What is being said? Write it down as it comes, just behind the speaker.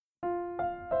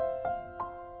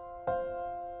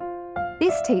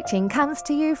This teaching comes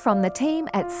to you from the team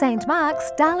at St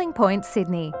Mark's, Darling Point,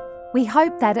 Sydney. We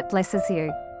hope that it blesses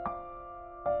you.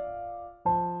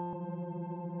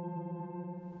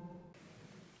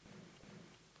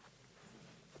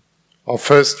 Our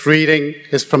first reading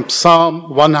is from Psalm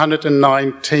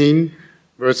 119,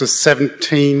 verses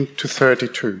 17 to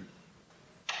 32.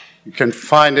 You can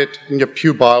find it in your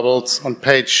pew Bibles on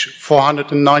page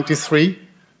 493,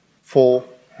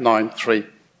 493.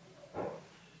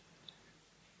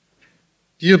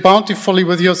 Deal bountifully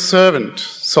with your servant,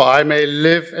 so I may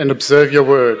live and observe your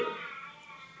word.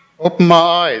 Open my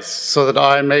eyes, so that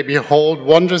I may behold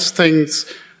wondrous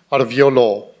things out of your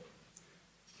law.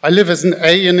 I live as an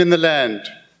alien in the land.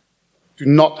 Do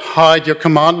not hide your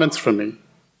commandments from me.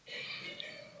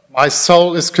 My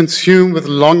soul is consumed with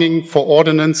longing for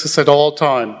ordinances at all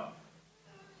time.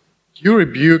 You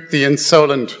rebuke the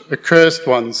insolent, accursed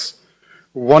ones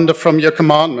who wander from your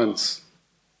commandments.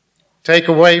 Take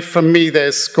away from me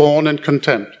their scorn and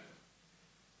contempt,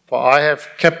 for I have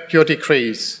kept your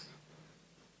decrees.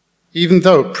 Even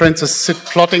though princes sit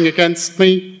plotting against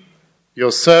me,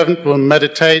 your servant will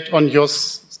meditate on your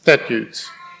statutes.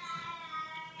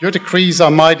 Your decrees are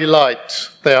my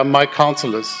delight, they are my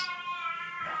counselors.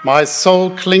 My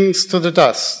soul clings to the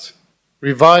dust.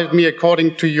 Revive me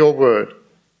according to your word.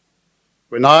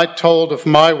 When I told of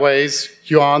my ways,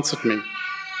 you answered me.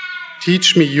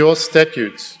 Teach me your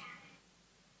statutes.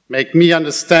 Make me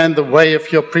understand the way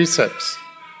of your precepts,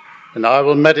 and I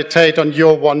will meditate on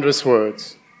your wondrous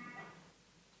words.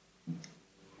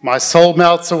 My soul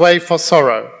melts away for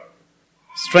sorrow.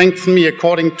 Strengthen me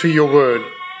according to your word.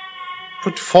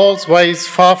 Put false ways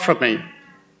far from me,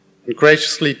 and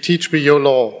graciously teach me your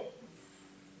law.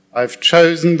 I have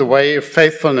chosen the way of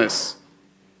faithfulness.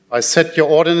 I set your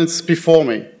ordinances before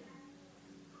me.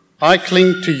 I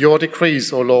cling to your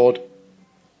decrees, O Lord.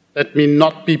 Let me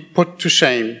not be put to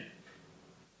shame.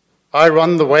 I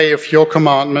run the way of your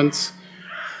commandments,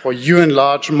 for you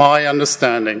enlarge my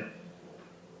understanding.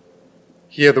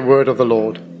 Hear the word of the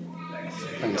Lord.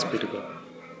 Thanks be to God.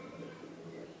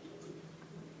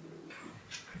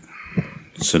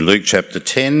 So Luke chapter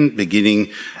 10,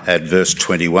 beginning at verse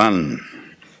 21.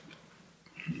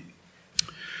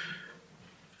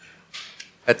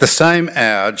 At the same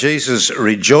hour, Jesus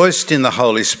rejoiced in the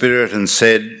Holy Spirit and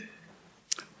said,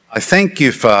 I thank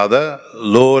you, Father,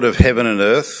 Lord of heaven and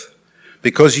earth,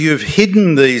 because you have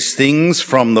hidden these things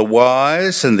from the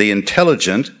wise and the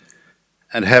intelligent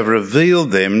and have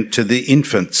revealed them to the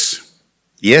infants.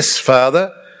 Yes,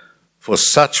 Father, for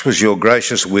such was your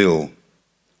gracious will.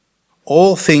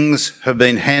 All things have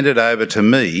been handed over to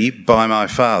me by my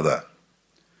Father,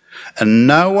 and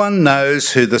no one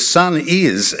knows who the Son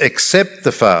is except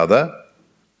the Father,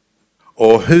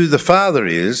 or who the Father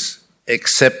is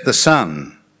except the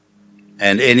Son,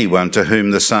 and anyone to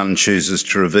whom the Son chooses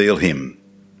to reveal him.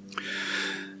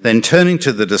 Then turning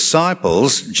to the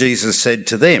disciples, Jesus said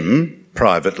to them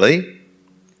privately,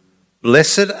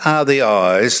 Blessed are the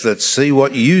eyes that see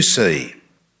what you see,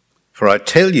 for I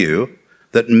tell you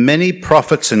that many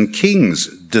prophets and kings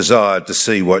desired to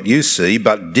see what you see,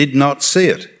 but did not see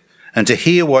it, and to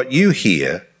hear what you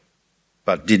hear,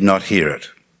 but did not hear it.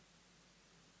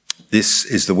 This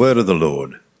is the word of the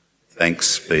Lord.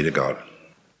 Thanks be to God.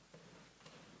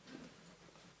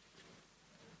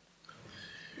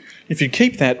 If you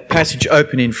keep that passage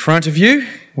open in front of you,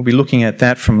 we'll be looking at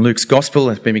that from Luke's Gospel.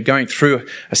 I've been going through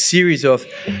a series of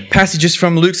passages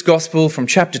from Luke's Gospel from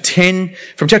chapter 10,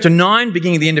 from chapter 9,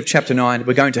 beginning at the end of chapter 9.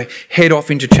 We're going to head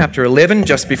off into chapter 11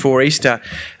 just before Easter,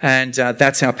 and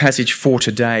that's our passage for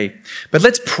today. But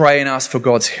let's pray and ask for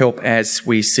God's help as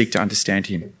we seek to understand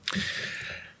him.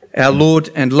 Our Lord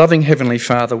and loving Heavenly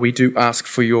Father, we do ask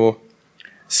for your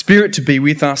Spirit to be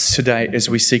with us today as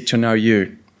we seek to know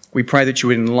you. We pray that you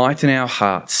would enlighten our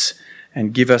hearts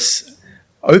and give us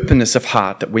openness of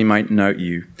heart that we might know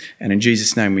you. And in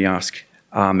Jesus' name we ask,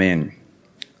 Amen.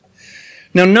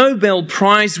 Now, Nobel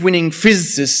Prize-winning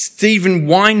physicist Steven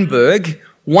Weinberg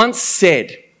once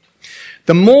said,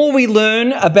 the more we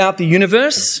learn about the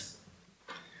universe,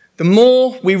 the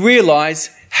more we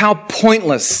realise how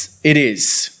pointless it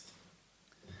is.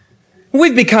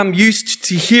 We've become used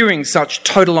to hearing such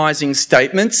totalising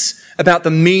statements about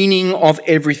the meaning of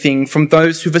everything from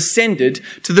those who've ascended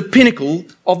to the pinnacle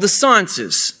of the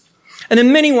sciences. And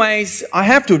in many ways, I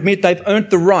have to admit, they've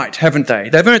earned the right, haven't they?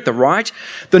 They've earned the right.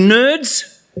 The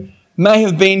nerds may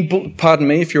have been, pardon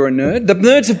me if you're a nerd, the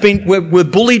nerds were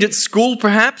bullied at school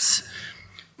perhaps,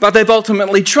 but they've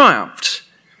ultimately triumphed.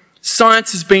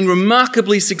 Science has been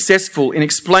remarkably successful in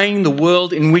explaining the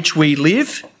world in which we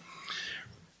live,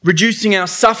 reducing our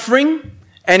suffering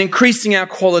and increasing our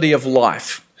quality of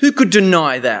life. Who could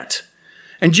deny that?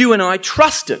 And you and I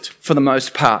trust it for the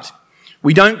most part.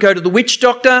 We don't go to the witch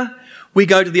doctor, we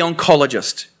go to the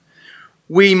oncologist.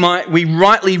 We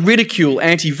rightly ridicule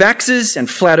anti-vaxxers and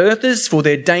flat earthers for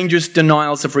their dangerous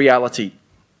denials of reality.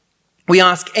 We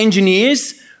ask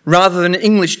engineers rather than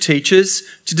English teachers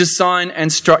to design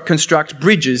and construct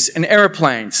bridges and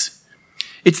aeroplanes.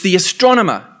 It's the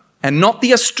astronomer and not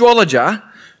the astrologer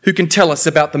who can tell us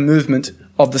about the movement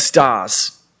of the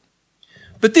stars.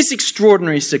 But this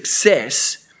extraordinary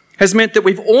success has meant that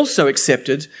we've also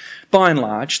accepted, by and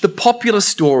large, the popular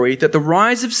story that the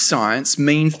rise of science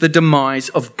means the demise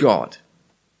of God.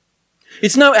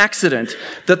 It's no accident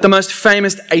that the most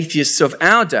famous atheists of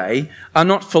our day are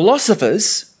not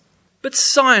philosophers, but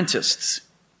scientists.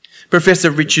 Professor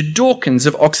Richard Dawkins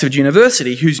of Oxford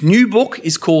University, whose new book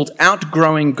is called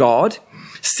Outgrowing God,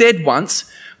 said once,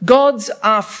 "Gods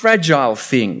are fragile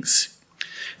things.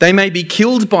 They may be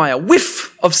killed by a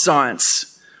whiff of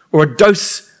science or a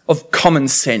dose of common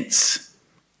sense."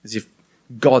 As if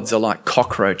gods are like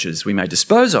cockroaches we may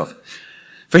dispose of.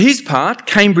 For his part,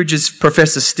 Cambridge's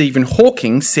Professor Stephen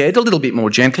Hawking said, a little bit more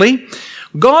gently,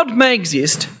 "God may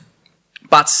exist,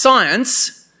 but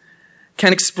science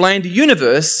can explain the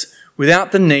universe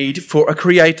without the need for a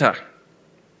creator."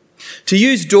 To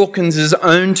use Dawkins'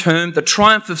 own term, the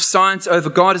triumph of science over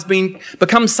God has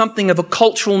become something of a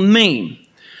cultural meme.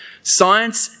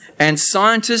 Science and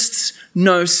scientists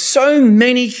know so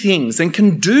many things and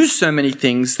can do so many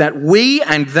things that we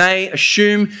and they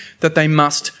assume that they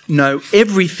must know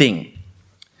everything.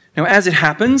 Now, as it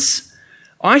happens,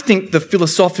 I think the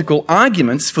philosophical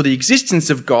arguments for the existence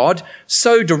of God,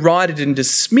 so derided and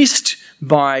dismissed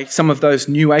by some of those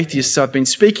new atheists I've been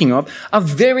speaking of, are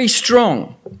very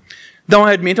strong. Though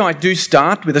I admit I do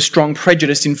start with a strong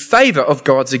prejudice in favour of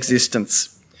God's existence.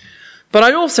 But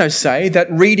I also say that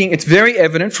it's very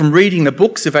evident from reading the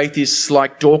books of atheists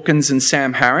like Dawkins and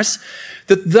Sam Harris,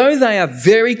 that though they are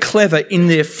very clever in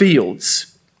their fields,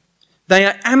 they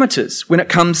are amateurs when it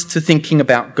comes to thinking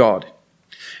about God.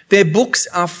 Their books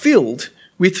are filled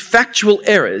with factual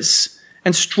errors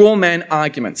and straw man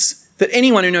arguments that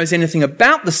anyone who knows anything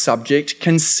about the subject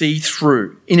can see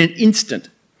through in an instant.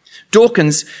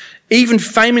 Dawkins even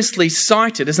famously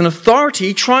cited as an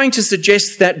authority trying to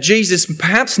suggest that Jesus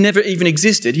perhaps never even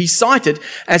existed. He cited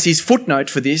as his footnote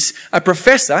for this a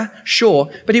professor, sure,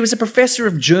 but he was a professor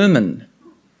of German,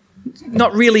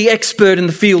 not really expert in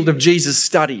the field of Jesus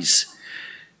studies.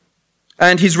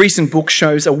 And his recent book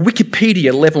shows a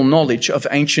Wikipedia-level knowledge of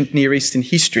ancient Near Eastern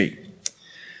history.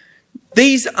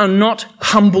 These are not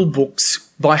humble books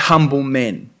by humble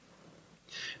men.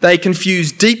 They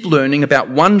confuse deep learning about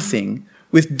one thing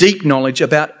with deep knowledge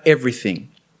about everything.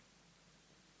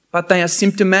 But they are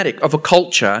symptomatic of a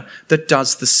culture that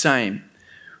does the same.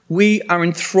 We are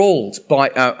enthralled by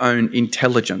our own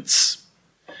intelligence.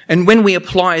 And when we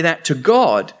apply that to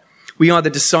God, we either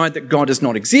decide that God does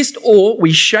not exist or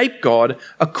we shape God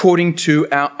according to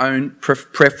our own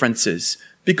preferences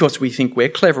because we think we're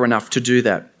clever enough to do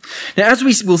that. Now, as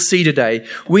we will see today,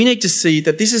 we need to see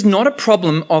that this is not a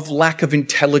problem of lack of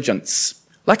intelligence.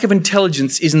 Lack of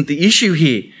intelligence isn't the issue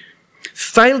here.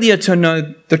 Failure to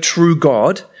know the true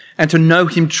God and to know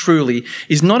him truly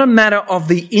is not a matter of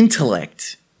the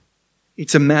intellect.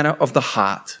 It's a matter of the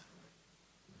heart.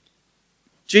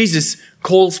 Jesus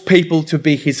calls people to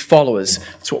be his followers.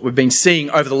 That's what we've been seeing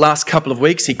over the last couple of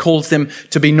weeks. He calls them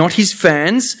to be not his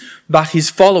fans, but his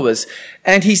followers.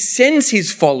 And he sends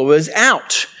his followers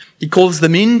out. He calls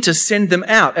them in to send them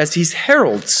out as his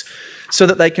heralds, so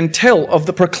that they can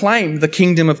proclaim the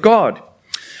kingdom of God.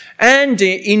 And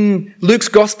in Luke's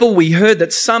gospel, we heard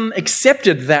that some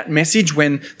accepted that message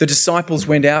when the disciples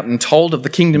went out and told of the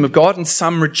kingdom of God, and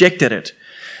some rejected it.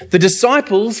 The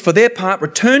disciples, for their part,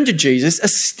 returned to Jesus,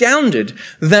 astounded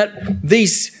that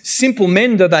these simple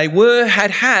men that they were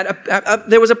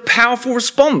there was a powerful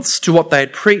response to what they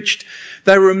had preached.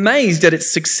 They were amazed at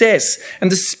its success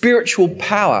and the spiritual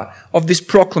power of this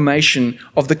proclamation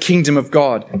of the kingdom of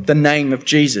God, the name of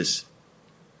Jesus.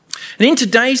 And in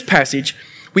today's passage,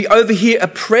 we overhear a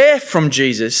prayer from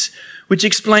Jesus which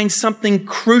explains something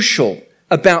crucial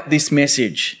about this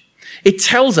message. It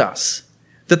tells us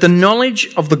that the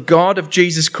knowledge of the God of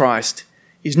Jesus Christ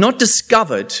is not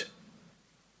discovered,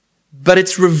 but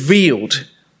it's revealed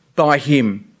by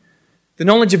him. The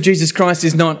knowledge of Jesus Christ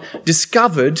is not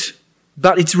discovered,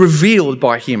 but it's revealed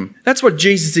by him. That's what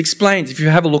Jesus explains. If you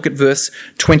have a look at verse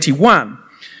 21,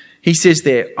 he says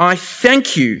there, "I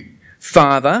thank you,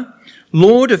 Father,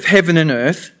 Lord of heaven and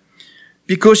earth,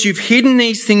 because you've hidden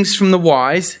these things from the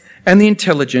wise and the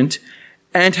intelligent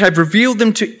and have revealed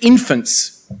them to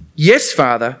infants. Yes,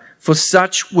 Father, for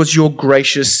such was your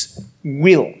gracious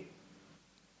will.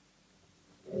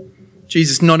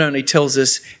 Jesus not only tells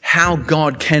us how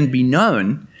God can be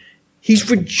known, he's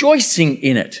rejoicing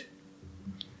in it.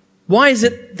 Why is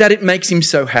it that it makes him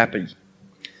so happy?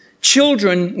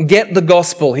 Children get the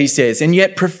gospel, he says, and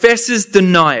yet professors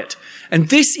deny it. And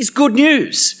this is good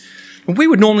news. We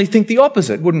would normally think the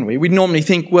opposite, wouldn't we? We'd normally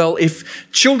think, well,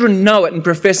 if children know it and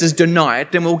professors deny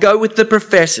it, then we'll go with the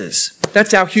professors.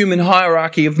 That's our human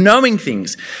hierarchy of knowing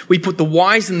things. We put the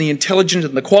wise and the intelligent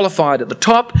and the qualified at the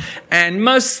top, and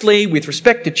mostly, with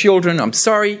respect to children, I'm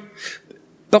sorry,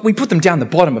 but we put them down the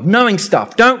bottom of knowing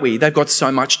stuff, don't we? They've got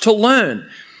so much to learn.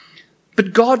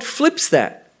 But God flips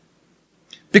that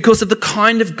because of the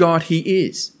kind of God he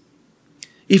is.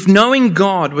 If knowing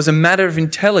God was a matter of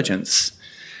intelligence,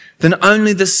 then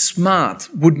only the smart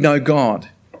would know God.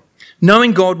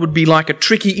 Knowing God would be like a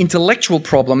tricky intellectual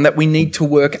problem that we need to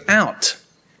work out.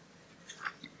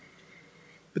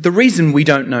 But the reason we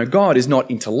don't know God is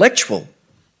not intellectual.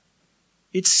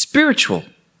 It's spiritual.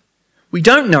 We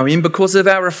don't know him because of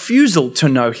our refusal to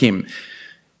know him.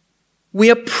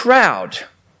 We are proud.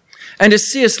 And as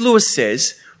C.S. Lewis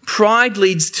says, pride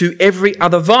leads to every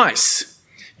other vice.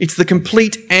 It's the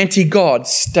complete anti-God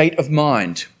state of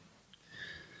mind.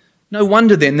 No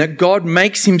wonder then that God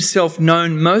makes himself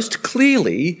known most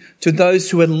clearly to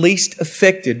those who are least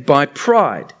affected by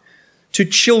pride, to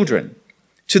children,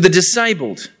 to the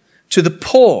disabled, to the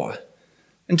poor,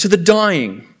 and to the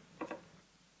dying.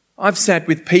 I've sat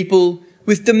with people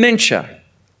with dementia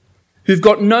who've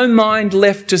got no mind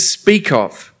left to speak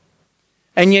of,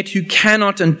 and yet who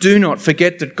cannot and do not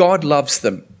forget that God loves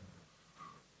them.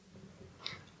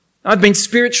 I've been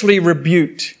spiritually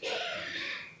rebuked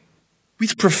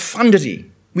with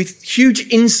profundity, with huge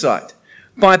insight,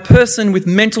 by a person with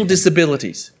mental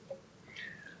disabilities.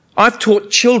 I've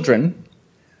taught children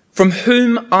from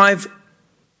whom I've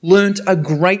learnt a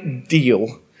great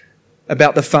deal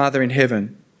about the Father in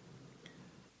heaven.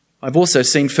 I've also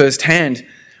seen firsthand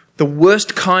the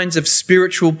worst kinds of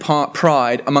spiritual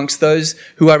pride amongst those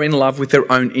who are in love with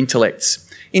their own intellects.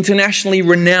 Internationally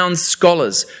renowned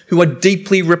scholars who are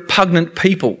deeply repugnant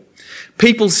people.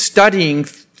 People studying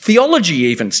theology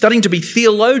even, studying to be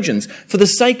theologians for the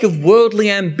sake of worldly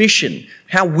ambition.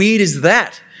 How weird is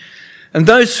that? And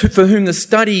those for whom the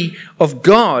study of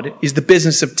God is the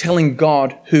business of telling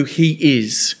God who he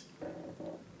is.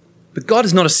 But God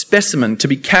is not a specimen to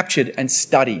be captured and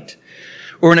studied,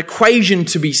 or an equation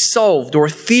to be solved, or a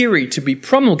theory to be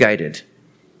promulgated.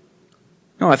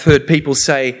 Now, I've heard people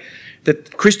say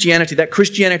that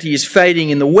Christianity is fading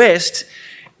in the West.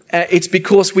 It's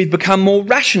because we've become more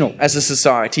rational as a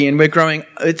society, and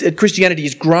Christianity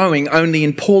is growing only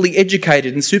in poorly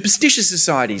educated and superstitious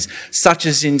societies, such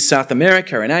as in South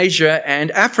America and Asia and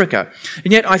Africa.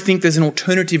 And yet I think there's an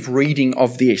alternative reading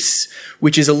of this,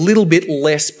 which is a little bit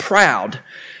less proud.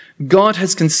 God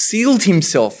has concealed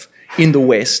himself in the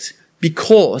West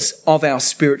because of our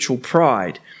spiritual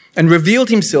pride, and revealed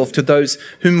himself to those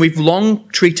whom we've long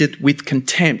treated with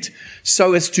contempt,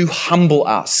 so as to humble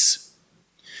us.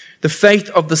 The faith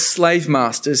of the slave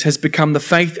masters has become the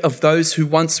faith of those who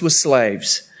once were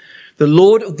slaves. The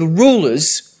Lord of the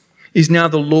rulers is now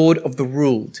the Lord of the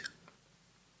ruled.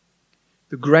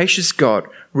 The gracious God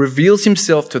reveals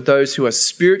himself to those who are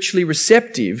spiritually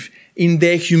receptive in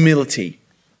their humility.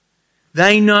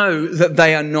 They know that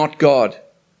they are not God.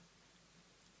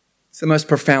 It's the most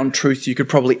profound truth you could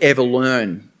probably ever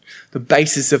learn. The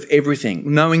basis of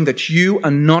everything, knowing that you are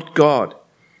not God.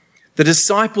 The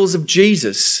disciples of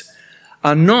Jesus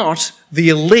are not the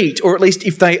elite, or at least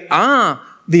if they are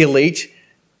the elite,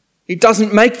 it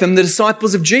doesn't make them the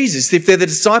disciples of Jesus. If they're the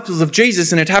disciples of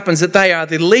Jesus and it happens that they are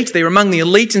the elite, they're among the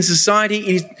elite in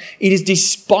society, it is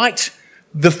despite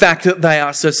the fact that they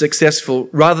are so successful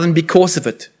rather than because of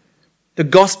it. The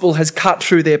gospel has cut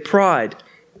through their pride.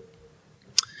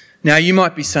 Now you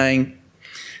might be saying,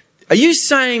 are you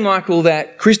saying, Michael,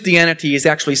 that Christianity is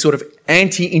actually sort of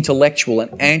anti-intellectual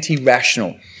and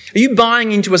anti-rational? Are you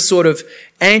buying into a sort of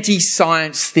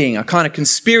anti-science thing, a kind of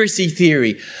conspiracy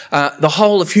theory? The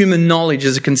whole of human knowledge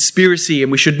is a conspiracy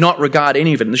and we should not regard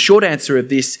any of it. And the short answer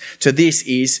to this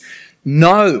is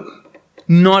no,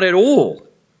 not at all.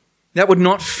 That would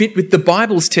not fit with the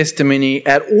Bible's testimony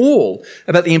at all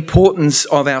about the importance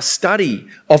of our study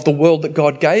of the world that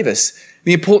God gave us,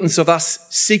 the importance of us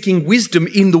seeking wisdom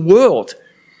in the world,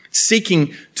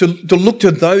 seeking to look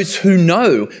to those who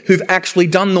know, who've actually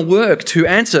done the work to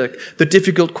answer the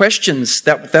difficult questions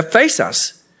that face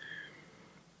us.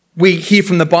 We hear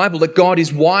from the Bible that God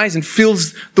is wise and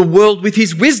fills the world with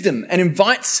his wisdom and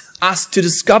invites us to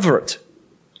discover it.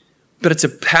 But it's a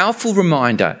powerful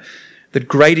reminder that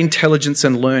great intelligence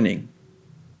and learning,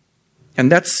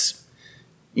 and that's,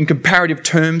 in comparative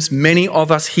terms, many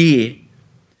of us here,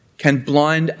 can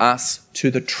blind us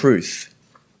to the truth.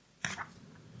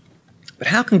 But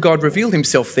how can God reveal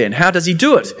himself then? How does he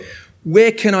do it?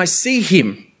 Where can I see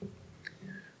him?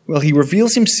 Well, he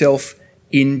reveals himself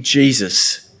in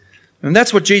Jesus. And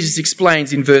that's what Jesus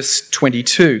explains in verse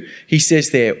 22. He says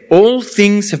there, all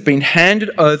things have been handed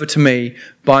over to me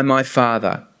by my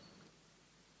Father.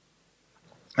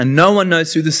 And no one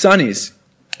knows who the Son is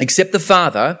except the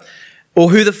Father, or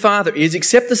who the Father is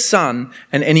except the Son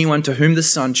and anyone to whom the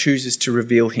Son chooses to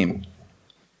reveal him.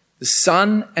 The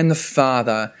Son and the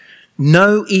Father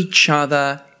know each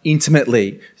other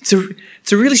intimately. It's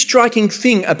a really striking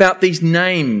thing about these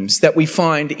names that we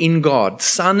find in God,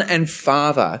 Son and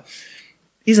Father,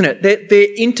 isn't it?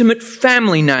 They're intimate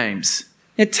family names.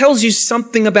 It tells you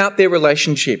something about their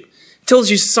relationship. It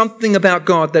tells you something about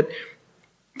God, that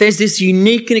there's this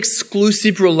unique and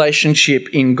exclusive relationship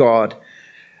in God.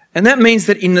 And that means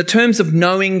that in the terms of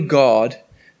knowing God,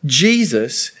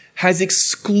 Jesus has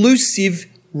exclusive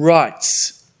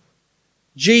rights.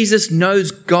 Jesus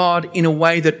knows God in a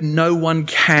way that no one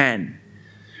can.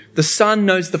 The Son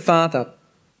knows the Father,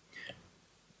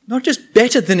 not just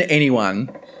better than anyone,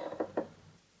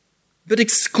 but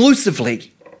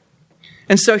exclusively.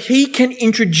 And so he can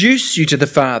introduce you to the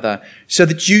Father so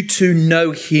that you too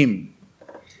know him.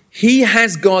 He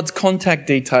has God's contact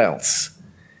details.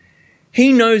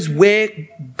 He knows where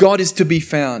God is to be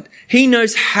found. He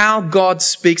knows how God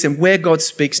speaks and where God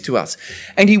speaks to us.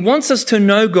 And he wants us to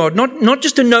know God, not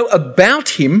just to know about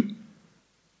him,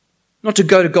 not to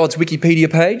go to God's Wikipedia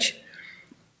page,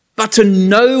 but to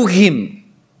know him,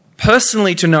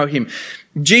 personally to know him.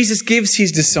 Jesus gives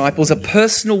his disciples a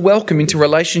personal welcome into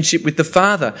relationship with the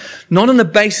Father, not on the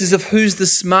basis of who's the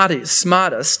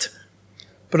smartest,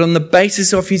 but on the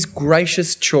basis of his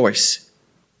gracious choice.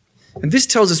 And this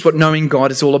tells us what knowing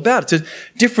God is all about. It's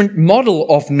a different model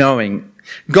of knowing.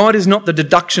 God is not the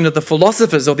deduction of the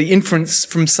philosophers or the inference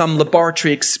from some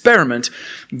laboratory experiment.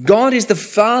 God is the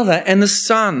Father and the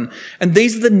Son, and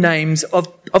these are the names of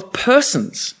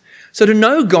persons. So to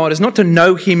know God is not to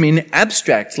know him in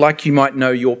abstract, like you might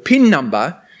know your PIN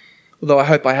number, although I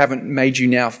hope I haven't made you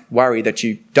now worry that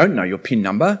you don't know your PIN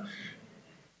number.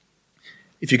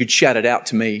 If you could shout it out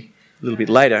to me a little bit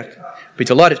later, I'd be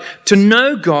delighted. To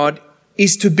know God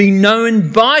is to be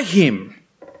known by him.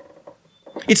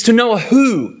 It's to know a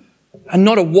who and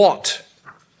not a what.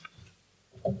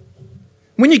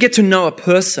 When you get to know a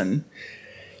person,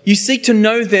 you seek to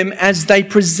know them as they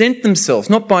present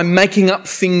themselves, not by making up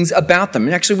things about them.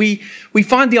 And actually, we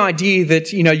find the idea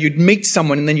that, you'd meet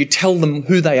someone and then you tell them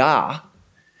who they are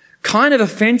kind of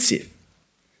offensive.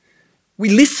 We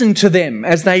listen to them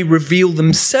as they reveal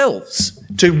themselves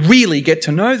to really get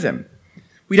to know them.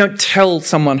 We don't tell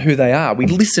someone who they are. We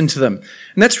listen to them.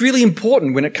 And that's really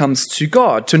important when it comes to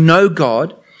God. To know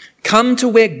God, come to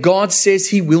where God says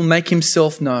he will make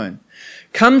himself known.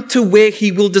 Come to where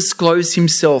he will disclose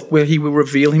himself, where he will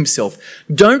reveal himself.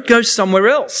 Don't go somewhere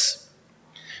else.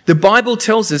 The Bible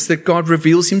tells us that God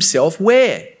reveals himself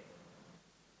where?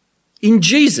 In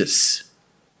Jesus.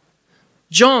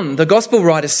 John, the gospel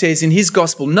writer, says in his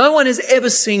gospel, no one has ever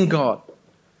seen God.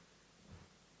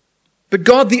 But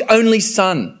God, the only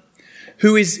Son,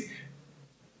 who is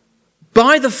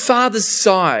by the Father's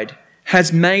side,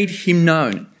 has made him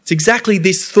known. It's exactly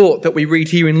this thought that we read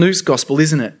here in Luke's gospel,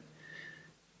 isn't it?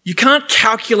 You can't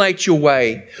calculate your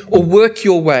way or work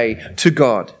your way to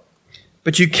God,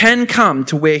 but you can come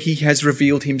to where he has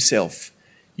revealed himself.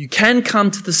 You can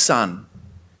come to the Son.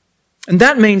 And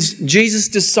that means Jesus'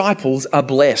 disciples are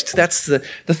blessed. That's the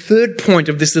third point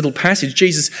of this little passage.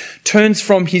 Jesus turns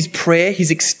from his prayer, his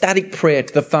ecstatic prayer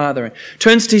to the Father,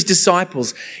 turns to his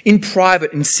disciples in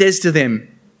private and says to them,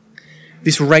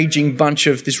 this ragtag bunch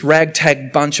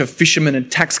of fishermen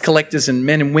and tax collectors and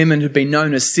men and women who've been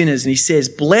known as sinners. And he says,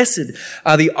 blessed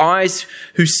are the eyes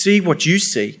who see what you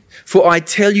see. For I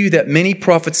tell you that many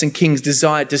prophets and kings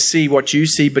desired to see what you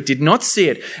see, but did not see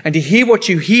it, and to hear what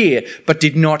you hear, but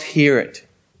did not hear it.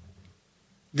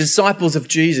 The disciples of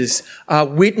Jesus are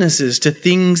witnesses to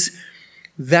things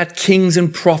that kings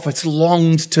and prophets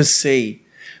longed to see.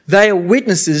 They are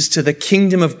witnesses to the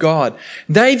kingdom of God.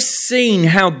 They've seen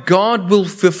how God will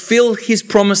fulfill his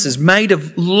promises made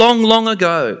of long, long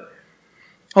ago.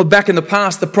 Oh, back in the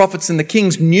past, the prophets and the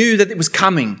kings knew that it was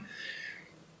coming.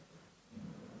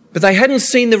 But they hadn't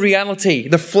seen the reality,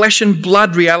 the flesh and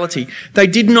blood reality. They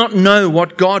did not know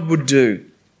what God would do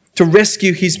to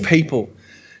rescue his people,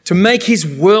 to make his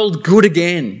world good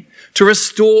again, to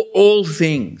restore all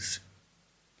things.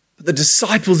 But the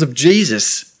disciples of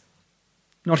Jesus,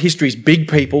 not history's big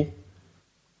people,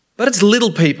 but its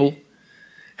little people,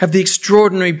 have the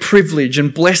extraordinary privilege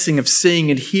and blessing of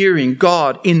seeing and hearing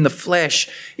God in the flesh,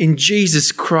 in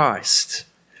Jesus Christ.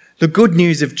 The good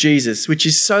news of Jesus, which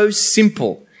is so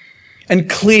simple and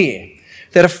clear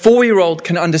that a 4-year-old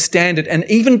can understand it and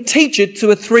even teach it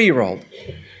to a 3-year-old,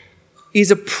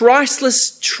 is a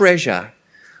priceless treasure,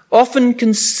 often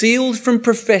concealed from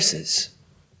professors.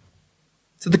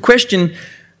 So the question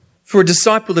for a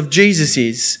disciple of Jesus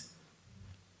is,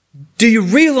 do you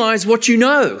realize what you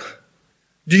know?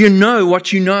 Do you know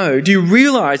what you know? Do you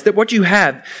realize that what you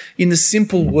have in the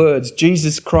simple words,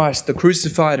 Jesus Christ, the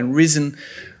crucified and risen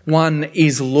one,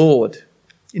 is Lord?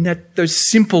 In those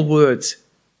simple words,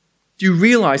 do you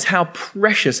realize how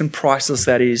precious and priceless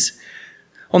that is?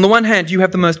 On the one hand, you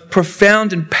have the most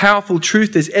profound and powerful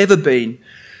truth there's ever been,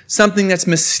 something that's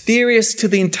mysterious to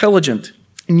the intelligent,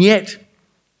 and yet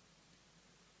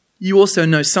you also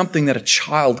know something that a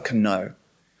child can know.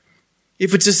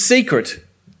 If it's a secret,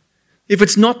 if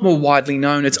it's not more widely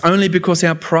known, it's only because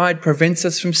our pride prevents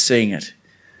us from seeing it.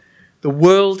 The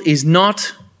world is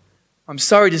not, I'm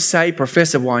sorry to say,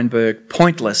 Professor Weinberg,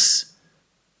 pointless.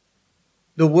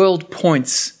 The world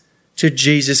points to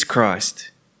Jesus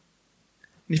Christ.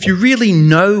 If you really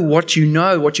know, what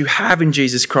you have in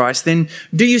Jesus Christ, then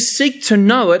do you seek to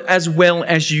know it as well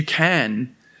as you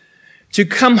can? To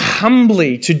come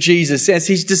humbly to Jesus as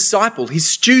his disciple,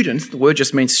 his student, the word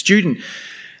just means student,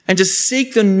 and to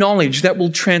seek the knowledge that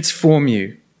will transform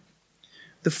you.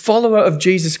 The follower of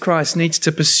Jesus Christ needs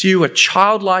to pursue a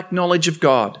childlike knowledge of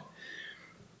God,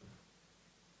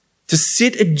 to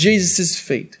sit at Jesus'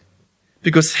 feet,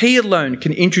 because he alone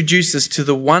can introduce us to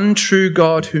the one true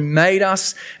God who made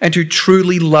us and who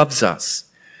truly loves us.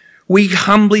 We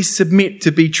humbly submit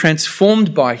to be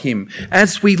transformed by him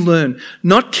as we learn,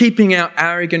 not keeping our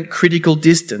arrogant critical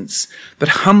distance, but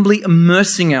humbly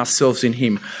immersing ourselves in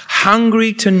him,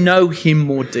 hungry to know him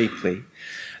more deeply.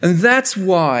 And that's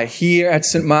why here at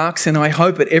St. Mark's, and I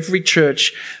hope at every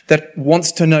church that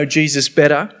wants to know Jesus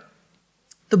better,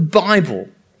 the Bible,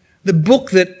 the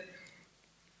book that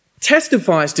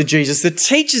testifies to Jesus, that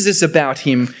teaches us about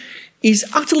him, is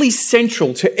utterly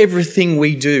central to everything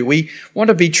we do. We want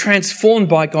to be transformed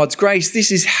by God's grace.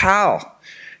 This is how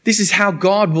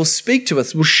God will speak to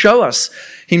us, will show us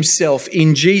himself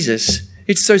in Jesus.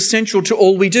 It's so central to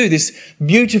all we do. This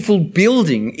beautiful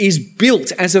building is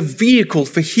built as a vehicle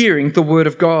for hearing the word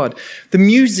of God. The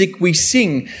music we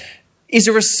sing is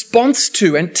a response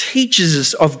to and teaches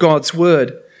us of God's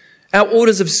word. Our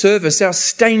orders of service, our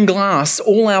stained glass,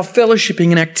 all our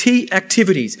fellowshipping and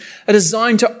activities are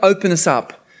designed to open us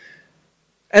up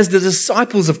as the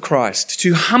disciples of Christ,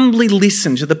 to humbly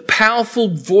listen to the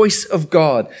powerful voice of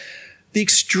God, the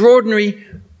extraordinary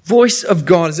voice of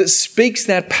God as it speaks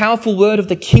that powerful word of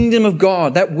the kingdom of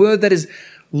God, that word that is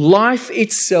life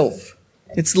itself.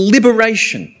 It's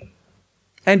liberation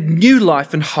and new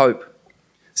life and hope,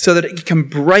 so that it can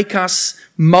break us,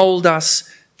 mold us,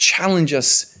 challenge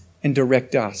us, and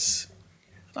direct us.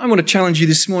 I want to challenge you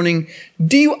this morning.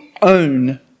 Do you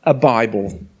own a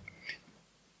Bible?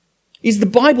 Is the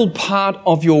Bible part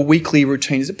of your weekly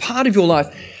routine? Is it part of your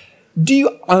life? Do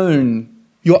you own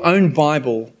your own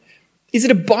Bible? Is it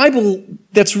a Bible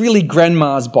that's really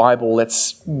grandma's Bible that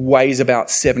weighs about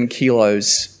 7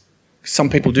 kilos? Some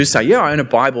people do say, yeah, I own a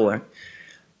Bible.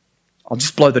 I'll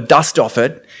just blow the dust off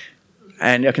it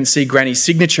and I can see Granny's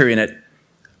signature in it.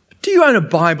 Do you own a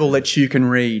Bible that you can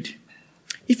read?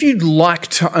 If you'd like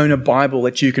to own a Bible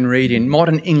that you can read in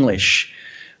modern English,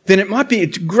 then it might be a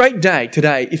great day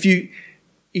today. If you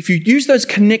use those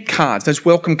connect cards, those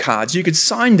welcome cards, you could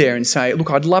sign there and say,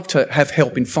 look, I'd love to have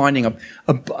help in finding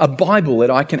a Bible that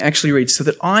I can actually read so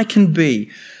that I can be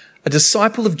a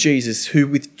disciple of Jesus who,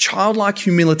 with childlike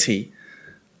humility,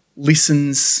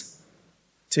 listens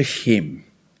to him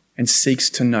and seeks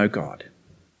to know God.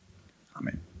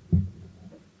 Amen.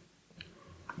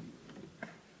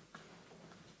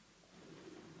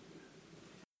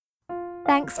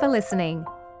 Thanks for listening.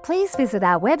 Please visit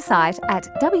our website at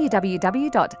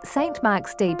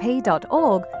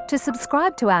www.stmarksdp.org to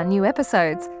subscribe to our new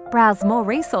episodes, browse more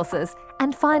resources,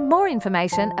 and find more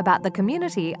information about the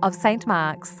community of St.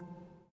 Mark's.